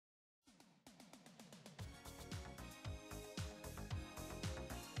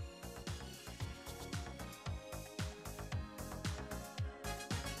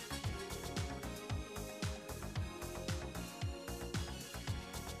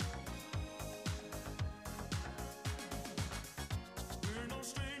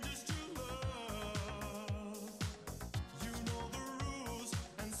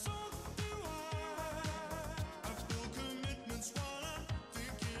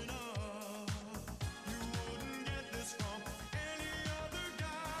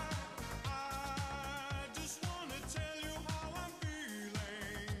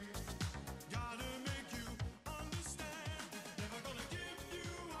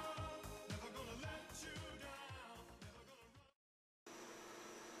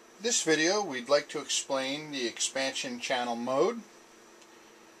This video we'd like to explain the expansion channel mode.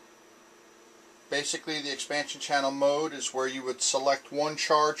 Basically, the expansion channel mode is where you would select one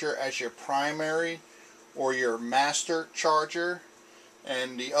charger as your primary or your master charger,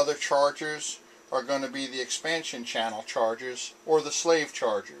 and the other chargers are going to be the expansion channel chargers or the slave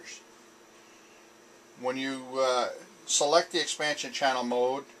chargers. When you select the expansion channel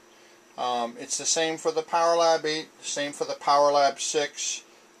mode, it's the same for the PL8, same for the PL6.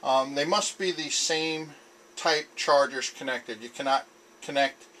 They must be the same type chargers connected. You cannot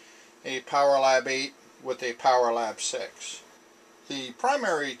connect a PL8 with a PL6. The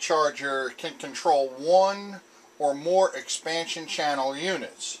primary charger can control one or more expansion channel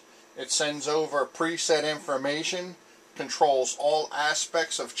units. It sends over preset information, controls all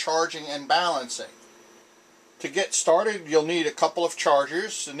aspects of charging and balancing. To get started, you'll need a couple of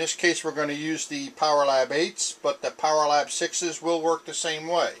chargers. In this case, we're going to use the PL8s, but the PL6s will work the same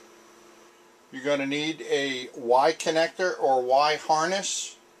way. You're going to need a Y connector or Y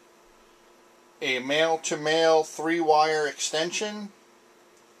harness, a male-to-male 3-wire extension.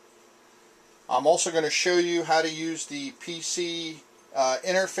 I'm also going to show you how to use the PC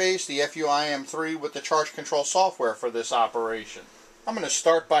interface, the FUIM3, with the charge control software for this operation. I'm going to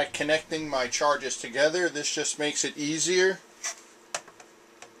start by connecting my charges together. This just makes it easier.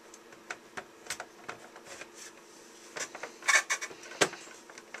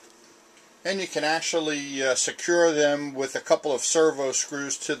 And you can actually secure them with a couple of servo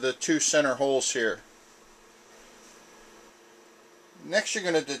screws to the two center holes here. Next, you're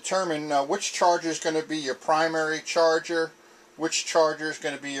going to determine which charger is going to be your primary charger, which charger is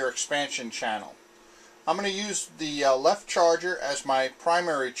going to be your expansion channel. I'm going to use the left charger as my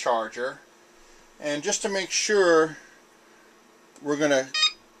primary charger, and just to make sure, we're going to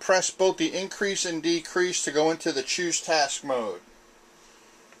press both the increase and decrease to go into the choose task mode.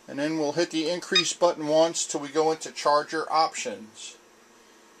 And then we'll hit the increase button once till we go into charger options.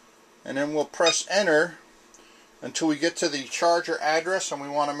 And then we'll press enter until we get to the charger address, and we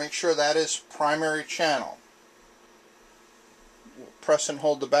want to make sure that is primary channel. We'll press and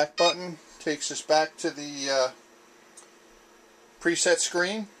hold the back button. Takes us back to the preset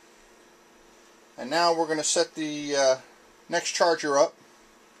screen. And now we're going to set the next charger up,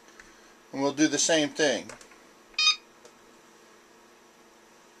 and we'll do the same thing.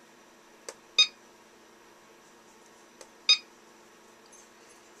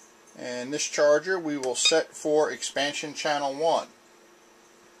 And this charger we will set for expansion channel 1.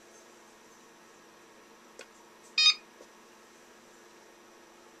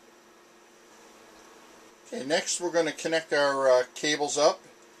 Okay, next we're going to connect our cables up.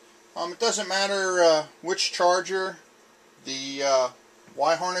 It doesn't matter which charger the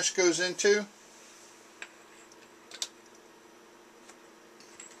Y harness goes into.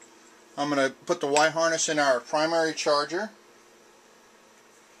 I'm going to put the Y harness in our primary charger.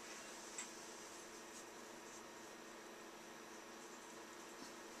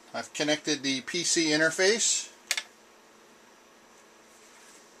 I've connected the PC interface.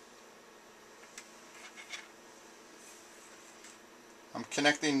 I'm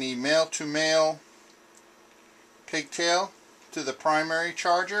connecting the male-to-male pigtail to the primary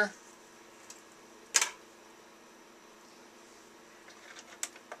charger.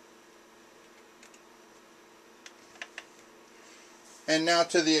 And now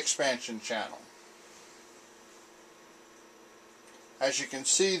to the expansion channel. As you can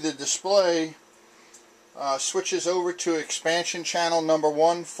see, the display switches over to expansion channel number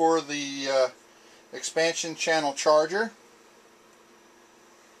 1 for the expansion channel charger.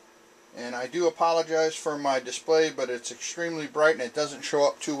 And I do apologize for my display, but it's extremely bright and it doesn't show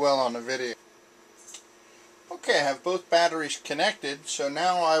up too well on the video. Okay, I have both batteries connected, so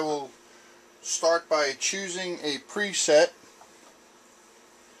now I will start by choosing a preset.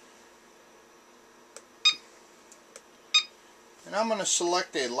 And I'm going to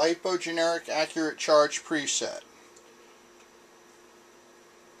select a LiPo generic accurate charge preset.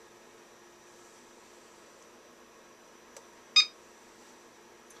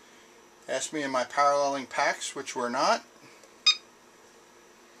 Ask me, am I paralleling packs, which we're not.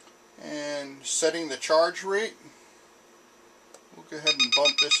 And setting the charge rate, we'll go ahead and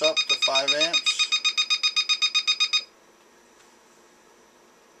bump this up to 5 amps.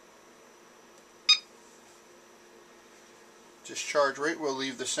 Discharge rate will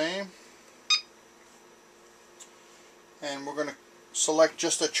leave the same. And we're going to select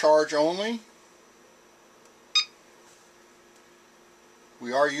just a charge only.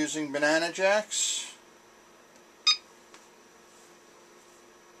 We are using banana jacks.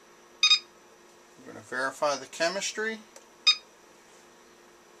 We're going to verify the chemistry.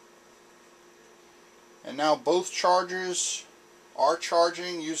 And now both chargers are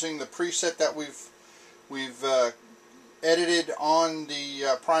charging using the preset that we've edited on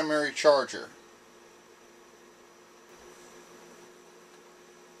the primary charger.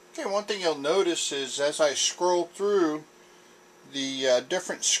 Okay, one thing you'll notice is as I scroll through the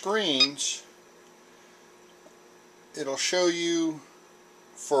different screens, it'll show you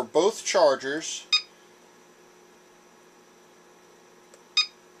for both chargers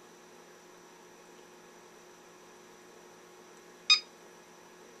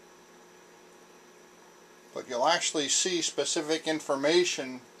but you'll actually see specific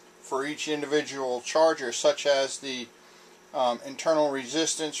information for each individual charger, such as the internal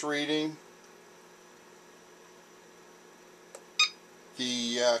resistance reading,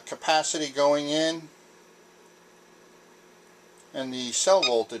 the capacity going in, and the cell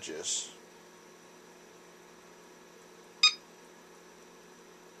voltages.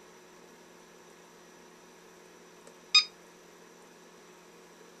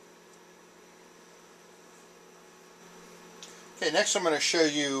 Okay, next I'm going to show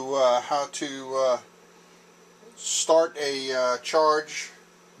you how to start a charge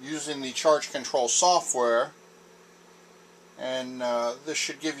using the charge control software, and this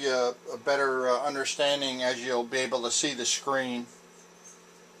should give you a better understanding as you'll be able to see the screen.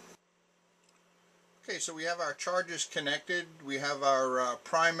 Okay, so we have our chargers connected, we have our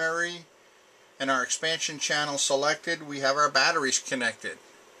primary and our expansion channel selected, we have our batteries connected.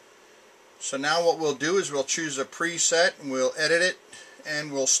 So now what we'll do is we'll choose a preset and we'll edit it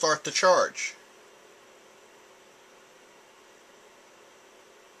and we'll start the charge.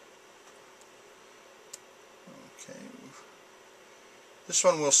 Okay. This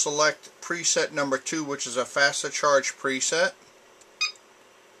one we'll select preset number 2, which is a faster charge preset.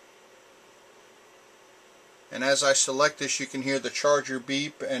 And as I select this, you can hear the charger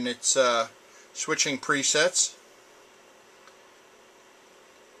beep and it's switching presets.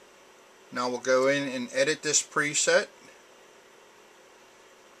 Now we'll go in and edit this preset.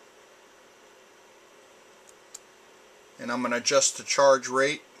 And I'm going to adjust the charge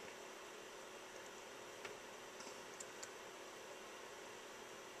rate.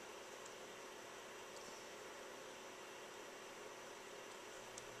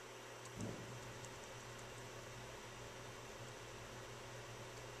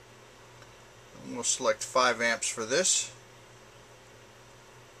 And we'll select 5 amps for this.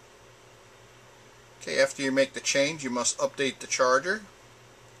 Okay, after you make the change, you must update the charger.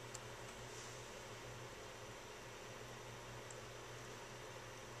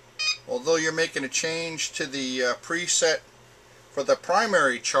 Although you're making a change to the preset for the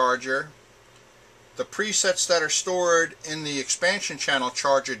primary charger, the presets that are stored in the expansion channel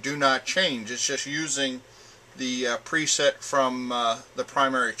charger do not change. It's just using the preset from the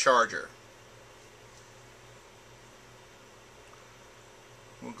primary charger.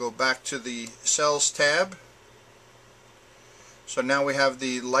 We'll go back to the cells tab. So now we have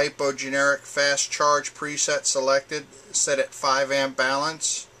the LiPo generic fast charge preset selected, set at 5 amp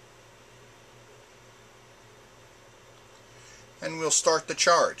balance. And we'll start the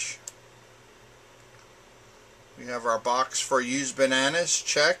charge. We have our box for used bananas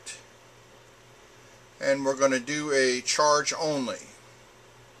checked. And we're going to do a charge only.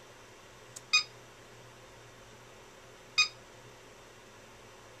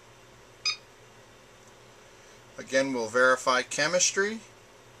 Again, we'll verify chemistry.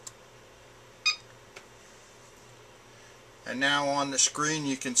 And now on the screen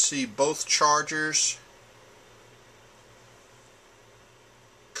you can see both chargers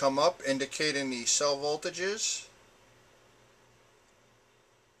come up indicating the cell voltages.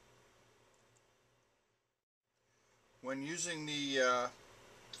 When using the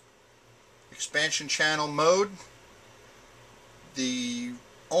expansion channel mode, the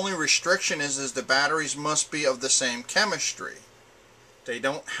only restriction is the batteries must be of the same chemistry. They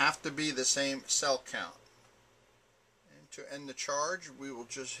don't have to be the same cell count. And to end the charge, we will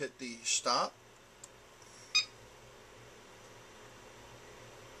just hit the stop.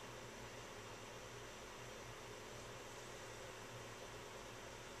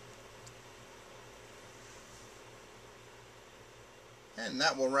 And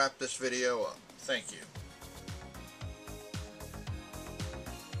that will wrap this video up. Thank you.